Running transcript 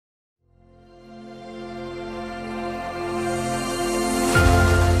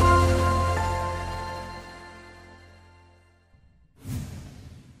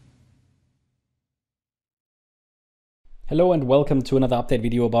Hello and welcome to another update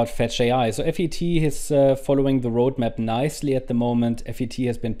video about FETCH.AI. So FET is following the roadmap nicely at the moment. FET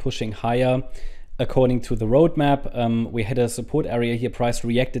has been pushing higher according to the roadmap. We had a support area here, price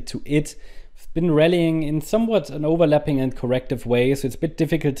reacted to it. It's been rallying in somewhat an overlapping and corrective way, so it's a bit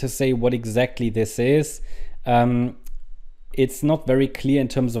difficult to say what exactly this is. It's not very clear in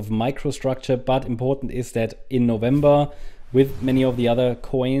terms of microstructure, but important is that in November, with many of the other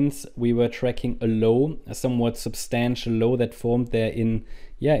coins, we were tracking a low, a somewhat substantial low that formed there in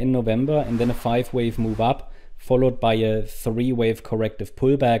November, and then a 5-wave move up, followed by a 3-wave corrective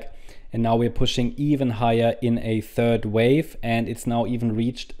pullback. And now we're pushing even higher in a 3rd wave, and it's now even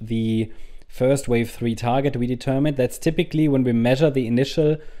reached the first wave 3 target we determined. That's typically when we measure the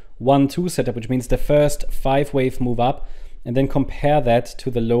initial 1-2 setup, which means the first 5-wave move up, and then compare that to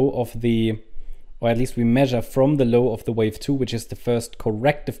the low of the, or at least we measure from the low of the wave 2, which is the first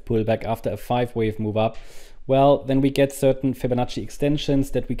corrective pullback after a 5-wave move up. Well, then we get certain Fibonacci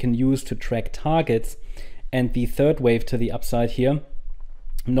extensions that we can use to track targets. And the 3rd wave to the upside here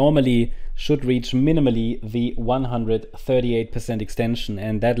normally should reach minimally the 138% extension,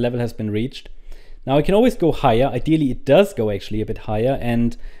 and that level has been reached. Now it can always go higher. Ideally it does go actually a bit higher,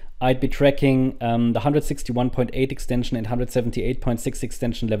 and I'd be tracking the 161.8 extension and 178.6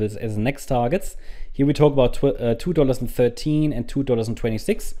 extension levels as next targets. Here we talk about $2.13 and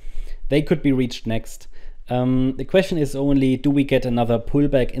 $2.26. They could be reached next. The question is only, do we get another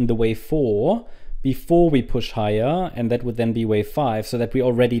pullback in the wave 4 before we push higher? And that would then be wave 5, so that we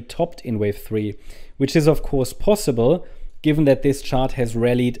already topped in wave 3, which is of course possible given that this chart has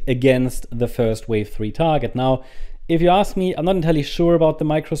rallied against the first wave 3 target. Now, if you ask me, I'm not entirely sure about the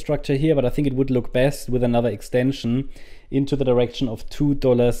microstructure here, but I think it would look best with another extension into the direction of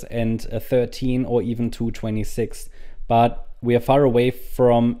 $2.13 or even $2.26. But we are far away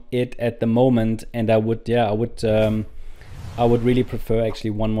from it at the moment, and I would really prefer actually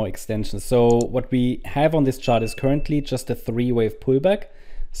one more extension. So what we have on this chart is currently just a 3-wave pullback.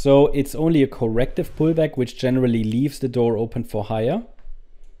 So it's only a corrective pullback, which generally leaves the door open for higher.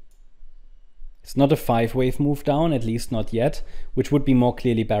 It's not a 5-wave move down, at least not yet, which would be more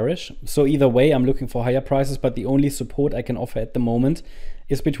clearly bearish. So either way, I'm looking for higher prices, but the only support I can offer at the moment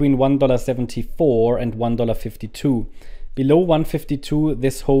is between $1.74 and $1.52. Below $1.52,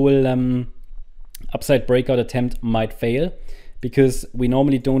 this whole upside breakout attempt might fail, because we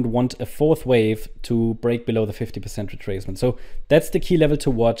normally don't want a 4th wave to break below the 50% retracement. So that's the key level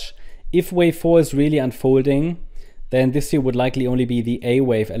to watch. If wave 4 is really unfolding, then this here would likely only be the A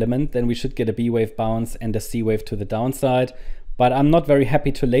wave element. Then we should get a B wave bounce and a C wave to the downside. But I'm not very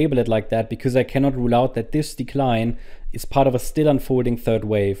happy to label it like that, because I cannot rule out that this decline is part of a still unfolding 3rd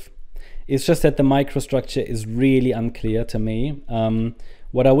wave. It's just that the microstructure is really unclear to me.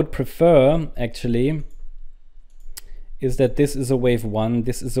 What I would prefer actually is that this is a wave 1,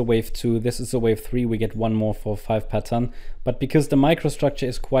 this is a wave 2, this is a wave 3, we get one more for 5 pattern. But because the microstructure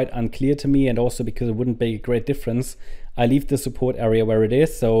is quite unclear to me, and also because it wouldn't make a great difference, I leave the support area where it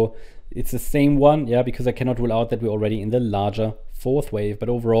is. So it's the same one, yeah, because I cannot rule out that we're already in the larger 4th wave. But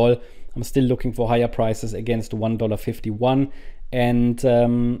overall, I'm still looking for higher prices against $1.51, and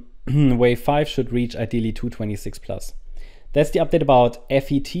wave 5 should reach ideally 226 plus. That's the update about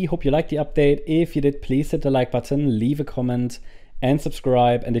FET. Hope you liked the update. If you did, please hit the like button, leave a comment, and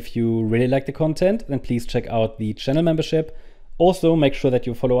subscribe. And if you really like the content, then please check out the channel membership. Also, make sure that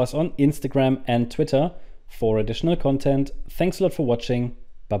you follow us on Instagram and Twitter for additional content. Thanks a lot for watching.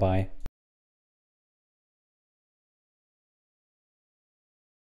 Bye-bye.